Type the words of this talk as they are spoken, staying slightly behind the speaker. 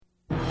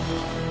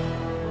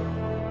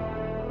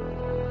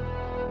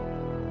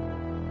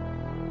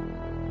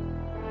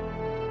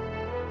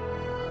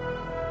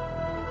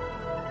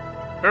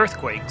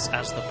Earthquakes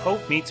as the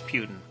Pope meets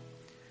Putin.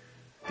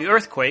 The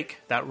earthquake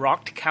that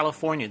rocked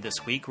California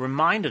this week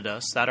reminded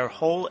us that our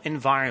whole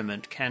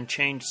environment can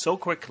change so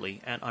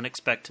quickly and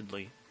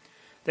unexpectedly.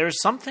 There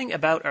is something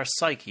about our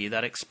psyche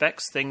that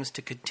expects things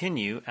to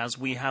continue as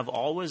we have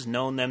always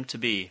known them to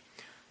be.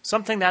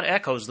 Something that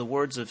echoes the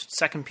words of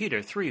 2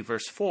 Peter 3,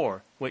 verse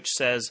 4, which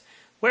says,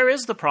 "Where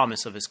is the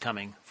promise of his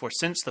coming? For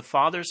since the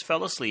fathers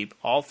fell asleep,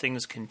 all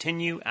things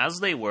continue as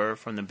they were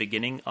from the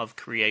beginning of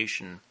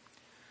creation."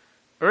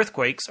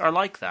 Earthquakes are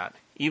like that.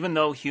 Even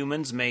though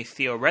humans may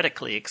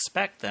theoretically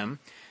expect them,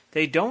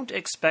 they don't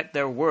expect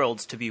their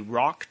worlds to be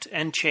rocked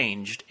and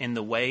changed in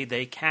the way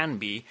they can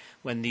be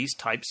when these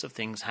types of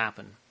things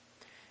happen.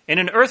 In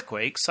an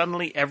earthquake,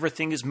 suddenly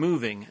everything is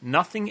moving,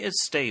 nothing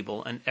is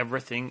stable, and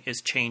everything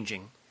is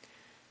changing.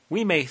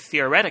 We may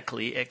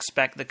theoretically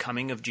expect the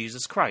coming of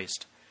Jesus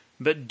Christ,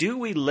 but do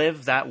we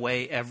live that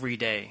way every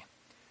day?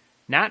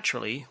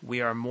 Naturally, we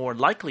are more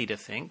likely to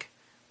think,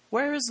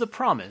 where is the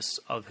promise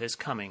of his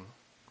coming?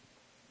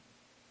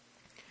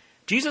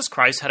 Jesus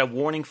Christ had a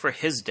warning for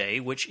his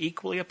day which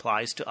equally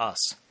applies to us.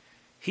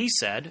 He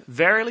said,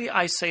 "Verily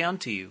I say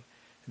unto you,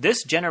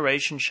 this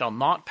generation shall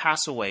not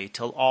pass away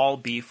till all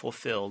be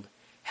fulfilled.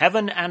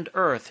 Heaven and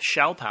earth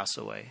shall pass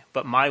away,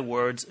 but my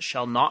words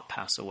shall not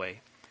pass away.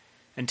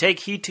 And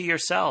take heed to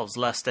yourselves,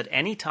 lest at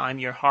any time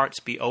your hearts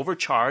be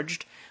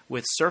overcharged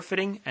with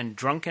surfeiting and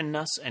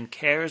drunkenness and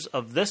cares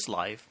of this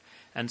life,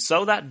 and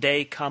so that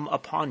day come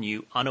upon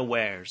you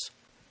unawares."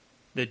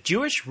 The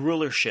Jewish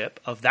rulership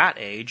of that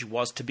age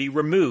was to be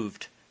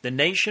removed. The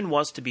nation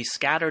was to be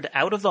scattered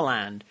out of the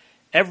land.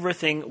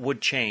 Everything would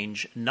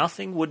change.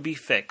 Nothing would be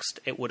fixed.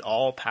 It would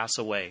all pass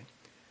away.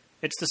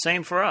 It's the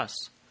same for us.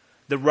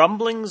 The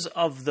rumblings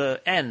of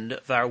the end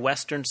of our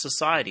Western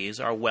societies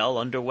are well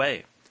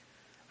underway.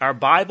 Our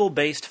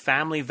Bible-based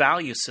family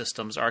value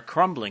systems are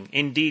crumbling,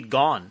 indeed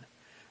gone.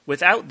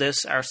 Without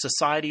this, our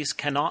societies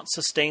cannot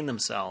sustain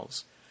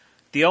themselves.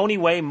 The only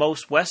way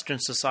most Western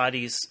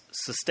societies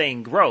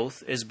sustain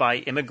growth is by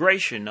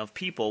immigration of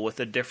people with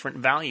a different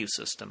value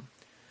system.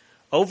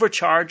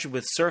 Overcharged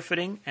with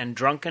surfeiting and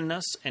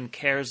drunkenness and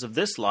cares of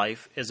this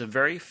life is a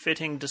very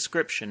fitting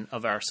description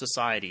of our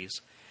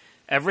societies.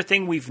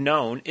 Everything we've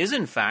known is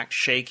in fact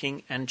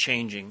shaking and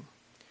changing.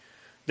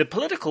 The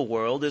political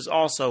world is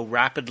also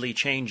rapidly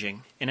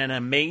changing, in an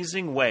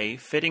amazing way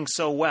fitting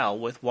so well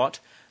with what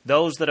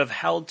those that have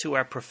held to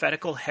our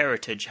prophetical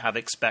heritage have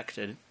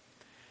expected.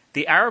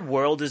 The Arab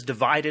world is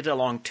divided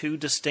along two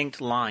distinct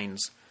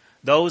lines,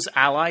 those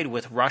allied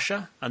with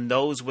Russia and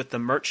those with the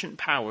merchant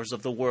powers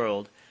of the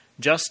world,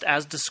 just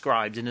as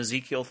described in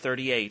Ezekiel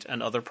 38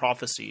 and other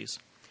prophecies.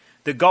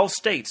 The Gulf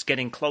states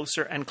getting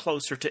closer and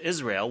closer to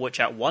Israel, which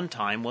at one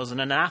time was an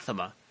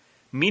anathema.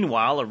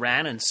 Meanwhile,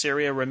 Iran and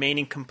Syria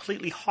remaining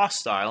completely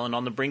hostile and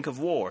on the brink of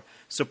war,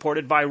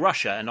 supported by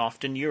Russia and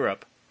often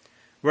Europe.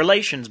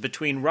 Relations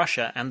between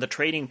Russia and the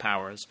trading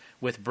powers,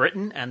 with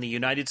Britain and the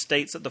United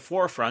States at the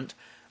forefront,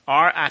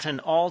 are at an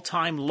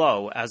all-time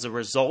low as a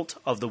result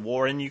of the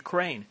war in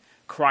Ukraine,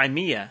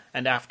 Crimea,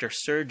 and after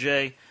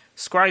Sergei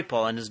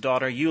Skripal and his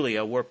daughter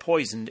Yulia were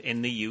poisoned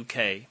in the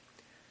UK.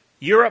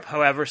 Europe,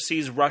 however,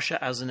 sees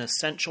Russia as an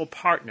essential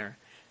partner,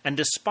 and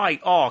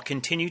despite all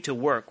continue to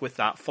work with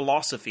that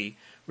philosophy,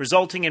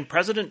 resulting in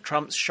President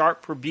Trump's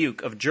sharp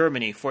rebuke of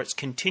Germany for its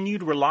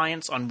continued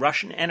reliance on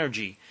Russian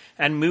energy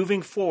and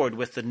moving forward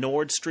with the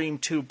Nord Stream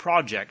 2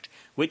 project,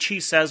 which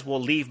he says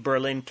will leave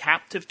Berlin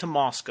captive to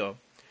Moscow.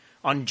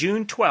 On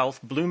June 12th,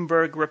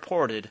 Bloomberg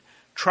reported,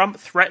 Trump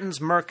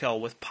threatens Merkel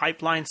with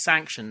pipeline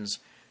sanctions,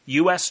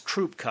 U.S.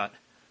 troop cut.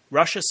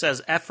 Russia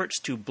says efforts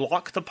to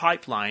block the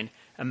pipeline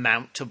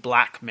amount to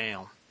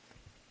blackmail.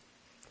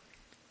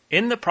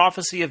 In the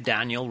prophecy of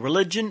Daniel,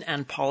 religion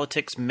and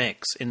politics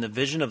mix in the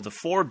vision of the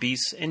four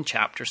beasts in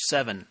chapter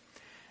 7.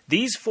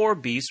 These four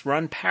beasts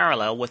run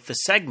parallel with the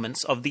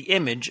segments of the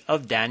image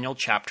of Daniel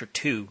chapter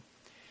 2.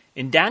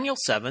 In Daniel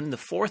 7, the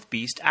fourth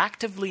beast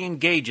actively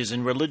engages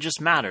in religious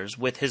matters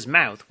with his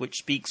mouth, which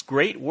speaks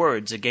great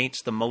words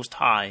against the Most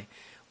High,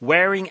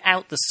 wearing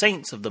out the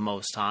saints of the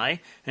Most High,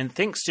 and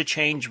thinks to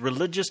change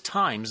religious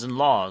times and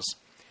laws.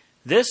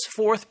 This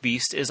fourth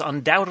beast is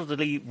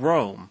undoubtedly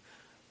Rome,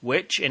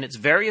 which in its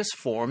various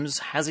forms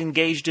has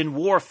engaged in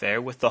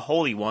warfare with the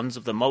holy ones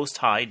of the Most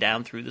High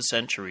down through the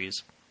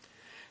centuries.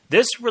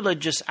 This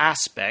religious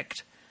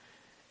aspect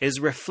is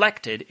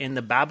reflected in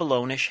the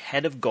Babylonish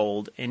head of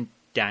gold in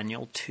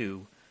Daniel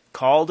 2,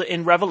 called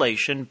in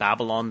Revelation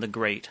Babylon the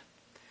Great.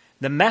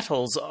 The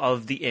metals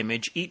of the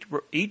image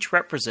each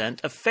represent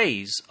a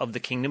phase of the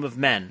kingdom of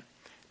men.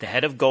 The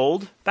head of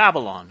gold,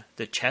 Babylon.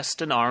 The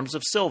chest and arms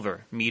of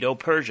silver,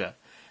 Medo-Persia.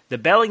 The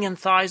belly and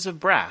thighs of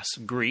brass,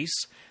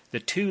 Greece. The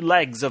two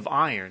legs of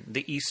iron,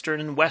 the Eastern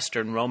and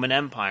Western Roman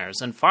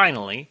empires. And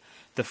finally,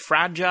 the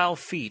fragile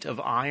feet of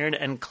iron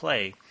and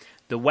clay,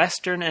 the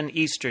Western and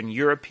Eastern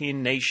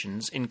European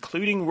nations,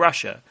 including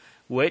Russia,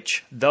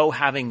 which, though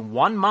having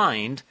one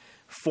mind,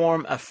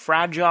 form a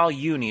fragile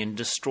union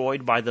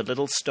destroyed by the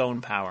little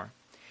stone power.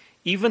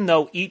 Even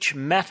though each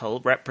metal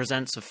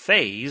represents a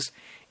phase,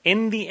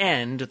 In the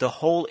end, the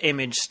whole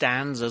image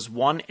stands as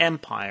one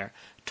empire,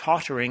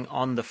 tottering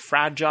on the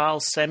fragile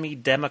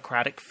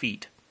semi-democratic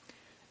feet.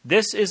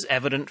 This is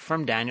evident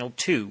from Daniel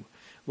 2,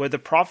 where the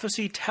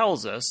prophecy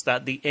tells us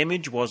that the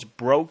image was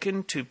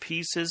broken to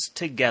pieces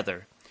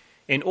together.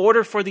 In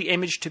order for the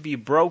image to be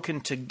broken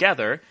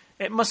together,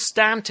 it must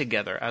stand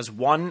together as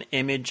one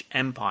image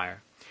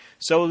empire.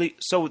 So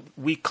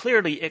we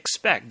clearly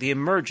expect the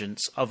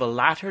emergence of a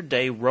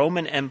latter-day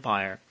Roman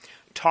Empire,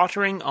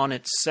 tottering on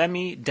its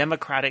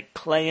semi-democratic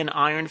clay and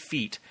iron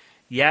feet,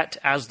 yet,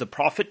 as the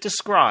prophet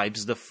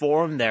describes, the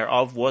form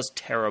thereof was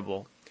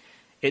terrible.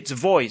 Its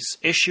voice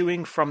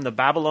issuing from the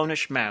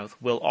Babylonish mouth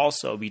will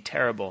also be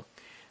terrible,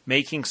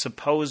 making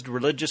supposed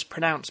religious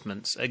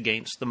pronouncements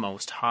against the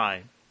Most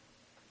High.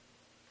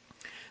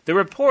 The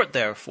report,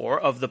 therefore,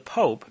 of the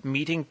Pope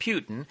meeting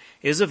Putin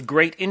is of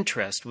great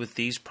interest with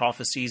these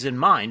prophecies in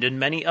mind and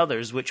many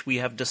others which we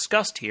have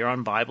discussed here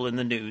on Bible in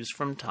the News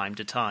from time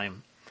to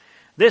time.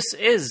 This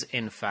is,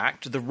 in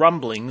fact, the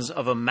rumblings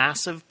of a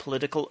massive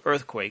political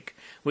earthquake,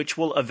 which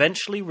will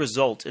eventually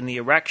result in the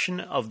erection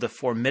of the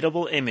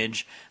formidable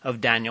image of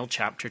Daniel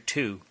chapter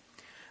 2.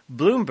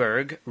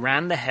 Bloomberg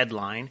ran the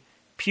headline,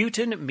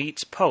 "Putin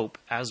meets Pope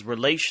as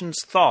relations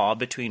thaw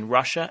between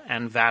Russia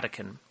and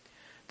Vatican."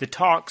 The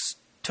talks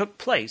took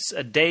place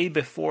a day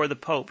before the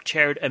Pope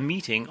chaired a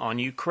meeting on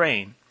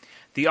Ukraine.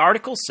 The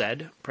article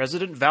said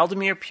President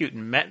Vladimir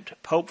Putin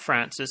met Pope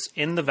Francis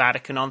in the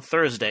Vatican on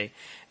Thursday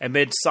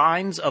amid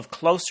signs of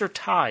closer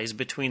ties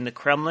between the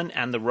Kremlin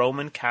and the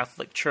Roman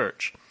Catholic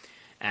Church.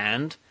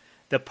 And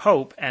the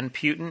Pope and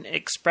Putin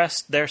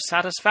expressed their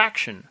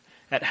satisfaction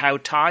at how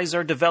ties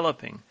are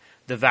developing,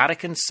 the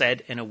Vatican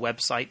said in a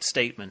website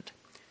statement.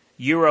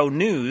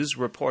 Euronews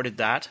reported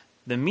that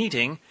the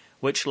meeting,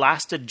 which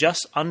lasted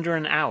just under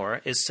an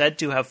hour, is said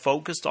to have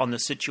focused on the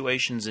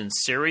situations in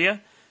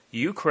Syria,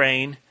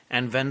 Ukraine,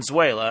 and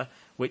Venezuela,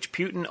 which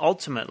Putin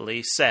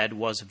ultimately said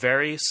was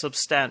very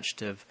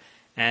substantive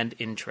and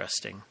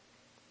interesting.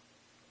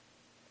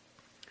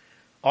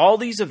 All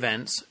these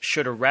events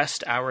should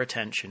arrest our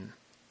attention,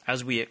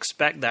 as we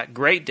expect that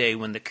great day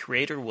when the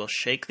Creator will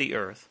shake the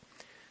earth,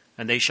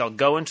 and they shall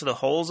go into the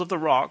holes of the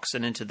rocks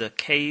and into the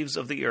caves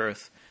of the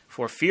earth,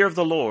 for fear of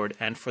the Lord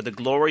and for the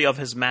glory of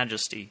his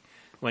majesty,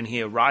 when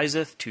he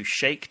ariseth to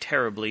shake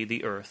terribly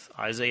the earth.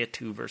 Isaiah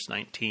 2, verse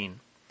 19.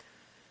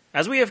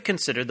 As we have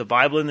considered the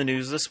Bible in the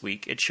News this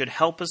week, it should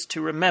help us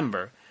to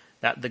remember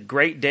that the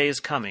great day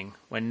is coming,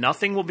 when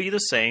nothing will be the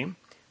same,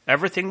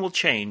 everything will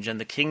change, and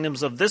the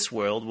kingdoms of this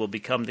world will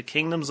become the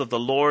kingdoms of the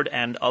Lord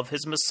and of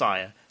his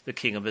Messiah, the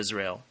King of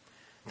Israel.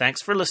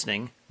 Thanks for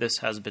listening. This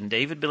has been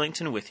David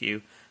Billington with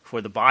you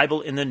for the Bible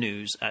in the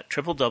News at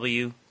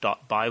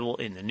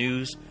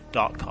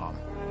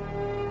www.bibleinthenews.com.